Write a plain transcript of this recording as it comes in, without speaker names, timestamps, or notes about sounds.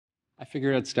I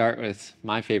figured I'd start with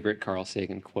my favorite Carl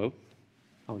Sagan quote.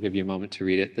 I'll give you a moment to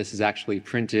read it. This is actually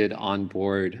printed on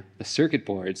board the circuit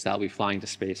boards that will be flying to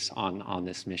space on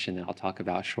this mission that I'll talk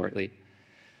about shortly.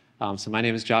 So my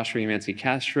name is Joshua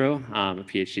Umansky-Castro. I'm a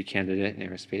PhD candidate in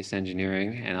aerospace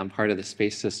engineering, and I'm part of the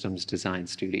Space Systems Design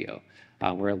Studio.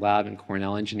 We're a lab in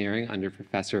Cornell Engineering under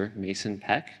Professor Mason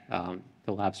Peck.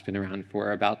 The lab's been around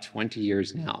for about 20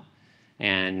 years now.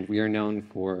 And we are known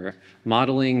for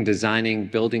modeling, designing,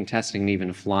 building, testing, and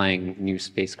even flying new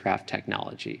spacecraft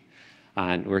technology.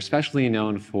 And we're especially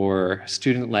known for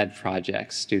student-led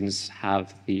projects. Students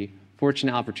have the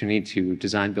fortunate opportunity to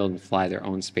design, build, and fly their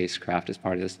own spacecraft as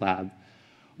part of this lab.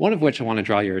 One of which I want to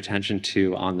draw your attention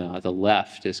to on the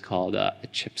left is called a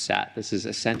CubeSat. This is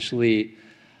essentially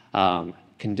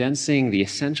condensing the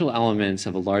essential elements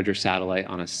of a larger satellite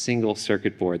on a single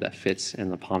circuit board that fits in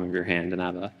the palm of your hand. And I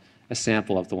have a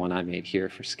sample of the one I made here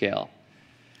for scale.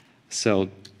 So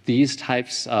these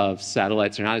types of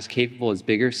satellites are not as capable as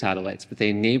bigger satellites, but they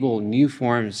enable new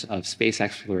forms of space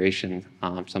exploration,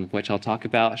 some of which I'll talk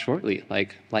about shortly,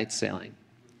 like light sailing.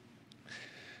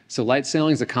 So light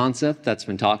sailing is a concept that's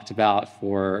been talked about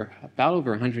for about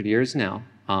over 100 years now,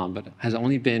 but has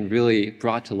only been really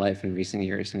brought to life in recent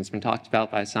years. And it's been talked about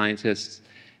by scientists,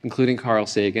 including Carl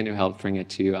Sagan, who helped bring it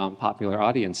to popular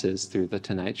audiences through The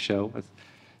Tonight Show with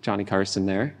Johnny Carson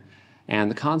there. And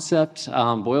the concept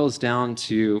boils down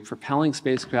to propelling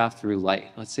spacecraft through light.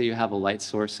 Let's say you have a light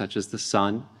source such as the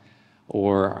sun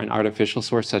or an artificial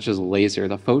source such as a laser.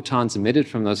 The photons emitted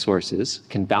from those sources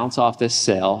can bounce off this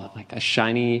sail like a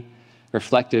shiny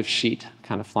reflective sheet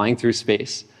kind of flying through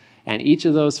space. And each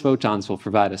of those photons will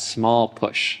provide a small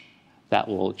push that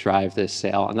will drive this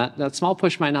sail. And that small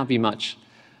push might not be much,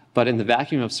 but in the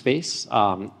vacuum of space,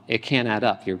 it can add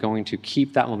up. You're going to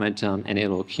keep that momentum, and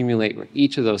it'll accumulate where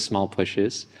each of those small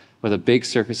pushes, with a big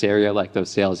surface area like those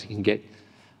sails, you can get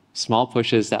small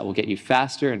pushes that will get you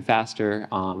faster and faster,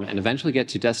 and eventually get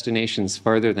to destinations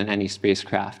further than any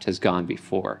spacecraft has gone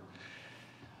before.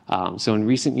 So in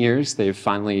recent years, they've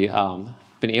finally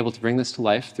been able to bring this to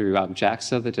life through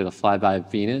JAXA that did a flyby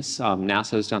of Venus.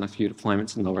 NASA has done a few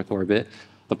deployments in low Earth orbit.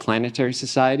 The Planetary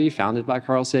Society, founded by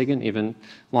Carl Sagan, even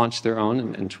launched their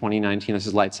own in 2019. This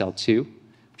is LightSail 2,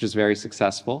 which is very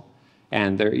successful.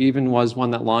 And there even was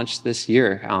one that launched this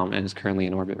year and is currently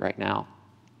in orbit right now.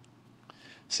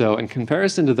 So in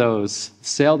comparison to those, the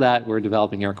sail that we're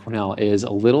developing here at Cornell is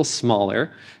a little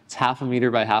smaller. It's 0.5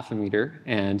 meter by 0.5 meter,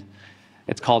 and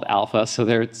it's called Alpha. So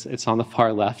there it's on the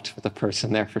far left with a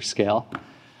person there for scale.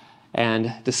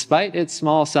 And despite its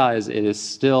small size, it is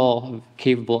still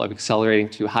capable of accelerating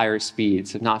to higher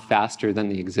speeds, if not faster than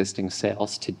the existing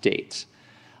sails to date.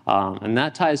 And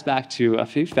that ties back to a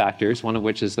few factors, one of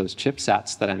which is those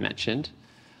CubeSats that I mentioned.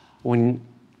 When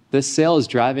this sail is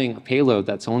driving a payload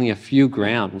that's only a few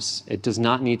grams, it does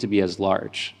not need to be as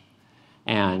large.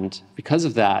 And because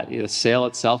of that, the sail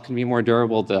itself can be more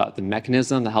durable. The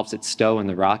mechanism that helps it stow in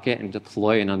the rocket and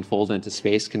deploy and unfold into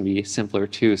space can be simpler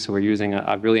too. So we're using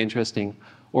a really interesting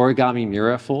origami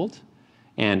Mura fold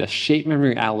and a shape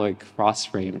memory alloy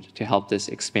cross-framed to help this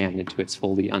expand into its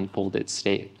fully unfolded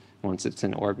state once it's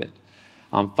in orbit.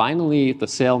 Finally, the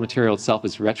sail material itself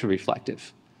is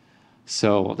retroreflective.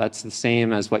 So that's the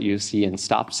same as what you see in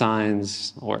stop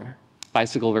signs or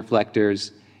bicycle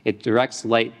reflectors. It directs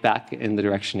light back in the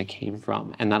direction it came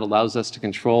from, and that allows us to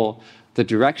control the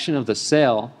direction of the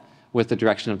sail with the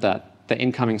direction of the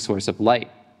incoming source of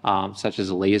light, such as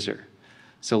a laser.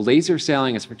 So laser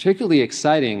sailing is particularly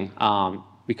exciting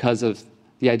because of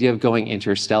the idea of going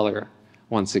interstellar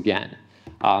once again.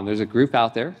 There's a group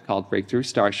out there called Breakthrough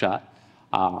Starshot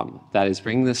that is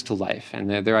bringing this to life,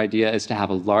 and their idea is to have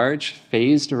a large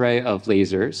phased array of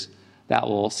lasers that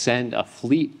will send a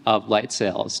fleet of light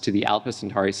sails to the Alpha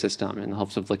Centauri system in the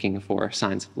hopes of looking for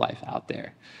signs of life out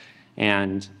there.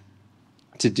 And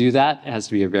to do that, it has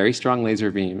to be a very strong laser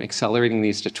beam, accelerating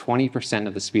these to 20%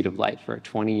 of the speed of light for a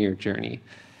 20-year journey.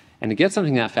 And to get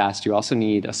something that fast, you also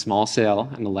need a small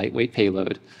sail and a lightweight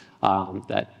payload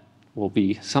that will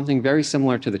be something very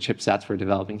similar to the CubeSats we're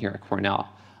developing here at Cornell.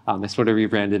 They sort of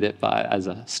rebranded it as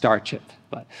a star chip,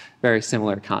 but very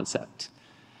similar concept.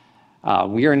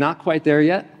 We are not quite there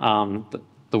yet.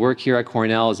 The work here at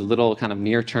Cornell is a little kind of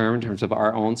near term in terms of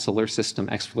our own solar system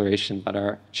exploration, but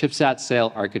our CubeSat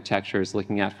sail architecture is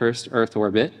looking at first Earth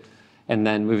orbit and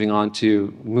then moving on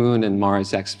to Moon and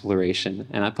Mars exploration.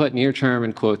 And I put near term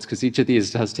in quotes because each of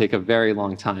these does take a very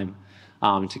long time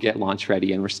to get launch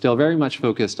ready, and we're still very much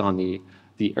focused on the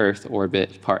Earth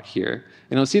orbit part here.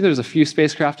 And you'll see there's a few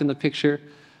spacecraft in the picture.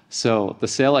 So the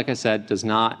sail, like I said, does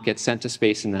not get sent to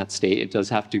space in that state. It does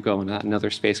have to go in another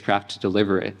spacecraft to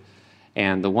deliver it.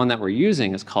 And the one that we're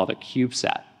using is called a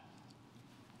CubeSat.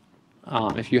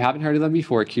 If you haven't heard of them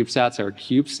before, CubeSats are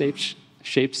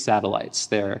cube-shaped satellites.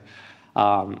 They're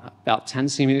about 10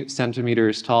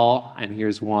 centimeters tall, and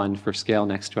here's one for scale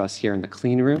next to us here in the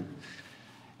clean room.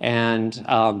 And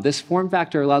this form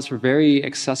factor allows for very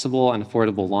accessible and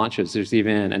affordable launches. There's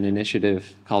even an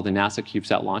initiative called the NASA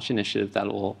CubeSat Launch Initiative that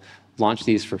will launch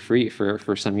these for free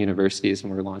for some universities,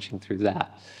 and we're launching through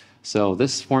that. So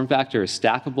this form factor is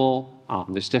stackable.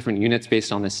 There's different units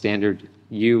based on the standard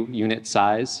U unit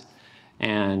size,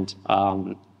 and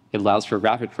it allows for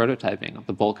rapid prototyping.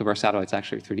 The bulk of our satellites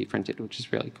actually are 3D printed, which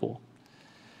is really cool.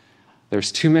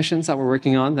 There's 2 missions that we're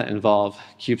working on that involve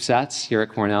CubeSats here at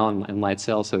Cornell and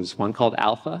LightSail. So there's one called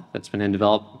Alpha that's been in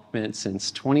development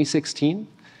since 2016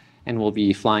 and will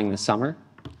be flying this summer.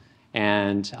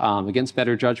 And against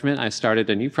better judgment, I started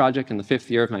a new project in the 5th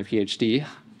year of my PhD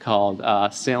called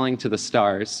Sailing to the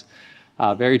Stars.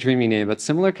 Very dreamy name, but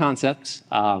similar concept,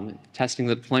 testing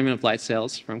the deployment of light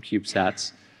sails from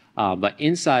CubeSats, but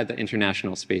inside the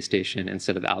International Space Station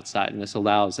instead of outside. And this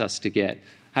allows us to get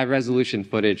high-resolution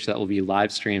footage that will be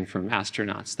live-streamed from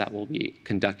astronauts that will be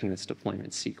conducting this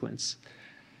deployment sequence.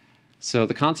 So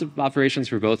the concept of operations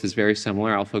for both is very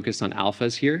similar. I'll focus on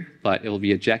alphas here, but it will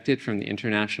be ejected from the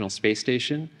International Space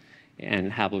Station and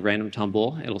have a random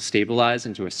tumble. It'll stabilize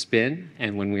into a spin,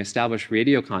 and when we establish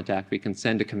radio contact, we can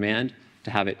send a command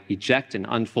to have it eject and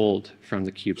unfold from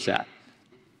the CubeSat.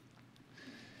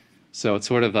 So it's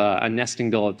sort of a nesting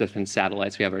doll of different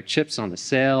satellites. We have our chips on the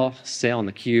sail on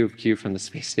the cube from the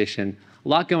space station. A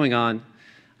lot going on,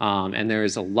 and there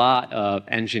is a lot of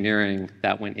engineering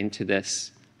that went into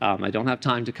this. I don't have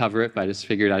time to cover it, but I just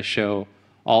figured I'd show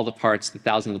all the parts, the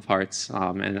thousands of parts,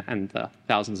 and the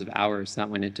thousands of hours that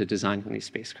went into designing these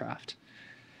spacecraft.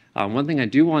 One thing I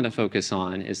do want to focus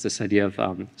on is this idea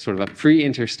of sort of a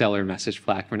pre-interstellar message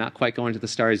plaque. We're not quite going to the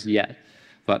stars yet.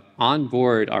 But on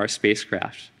board our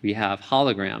spacecraft, we have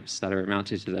holograms that are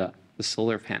mounted to the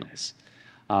solar panels.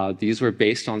 These were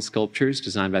based on sculptures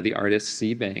designed by the artist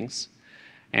C. Bangs.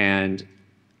 And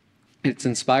it's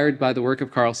inspired by the work of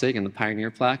Carl Sagan, the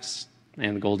Pioneer Plaques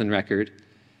and the Golden Record.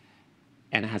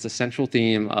 And it has a central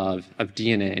theme of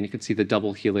DNA. And you can see the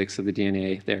double helix of the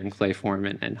DNA there in clay form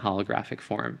and holographic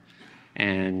form.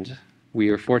 And we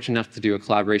were fortunate enough to do a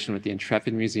collaboration with the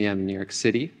Intrepid Museum in New York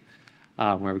City,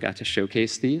 where we got to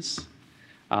showcase these.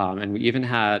 And we even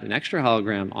had an extra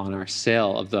hologram on our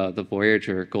sail of the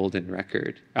Voyager Golden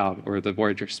Record, or the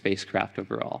Voyager spacecraft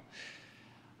overall.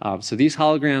 So these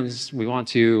holograms, we want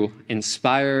to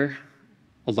inspire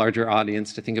a larger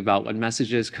audience to think about what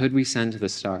messages could we send to the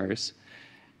stars.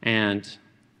 And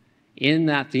in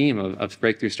that theme of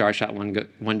Breakthrough Starshot,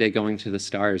 one day going to the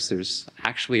stars, there's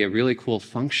actually a really cool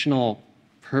functional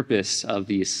purpose of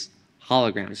these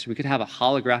holograms. We could have a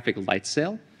holographic light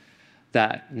sail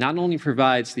that not only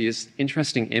provides these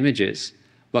interesting images,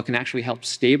 but can actually help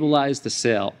stabilize the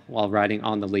sail while riding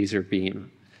on the laser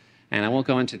beam. And I won't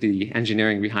go into the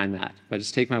engineering behind that, but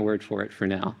just take my word for it for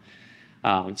now.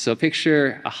 So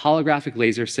picture a holographic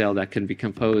laser sail that can be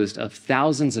composed of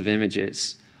thousands of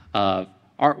images of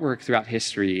artwork throughout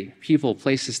history, people,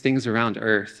 places, things around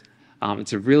Earth.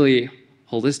 It's a really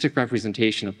holistic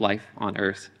representation of life on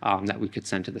Earth that we could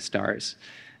send to the stars.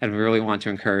 And we really want to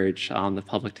encourage the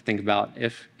public to think about,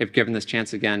 if given this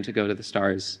chance again to go to the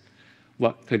stars,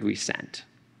 what could we send?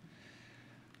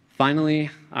 Finally,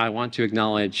 I want to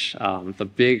acknowledge the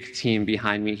big team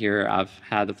behind me here. I've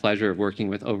had the pleasure of working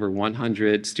with over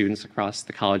 100 students across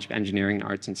the College of Engineering,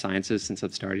 Arts, and Sciences since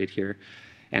I've started here,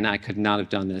 and I could not have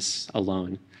done this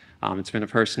alone. It's been a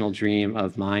personal dream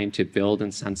of mine to build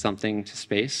and send something to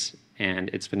space, and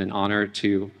it's been an honor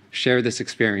to share this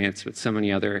experience with so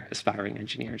many other aspiring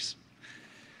engineers.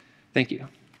 Thank you.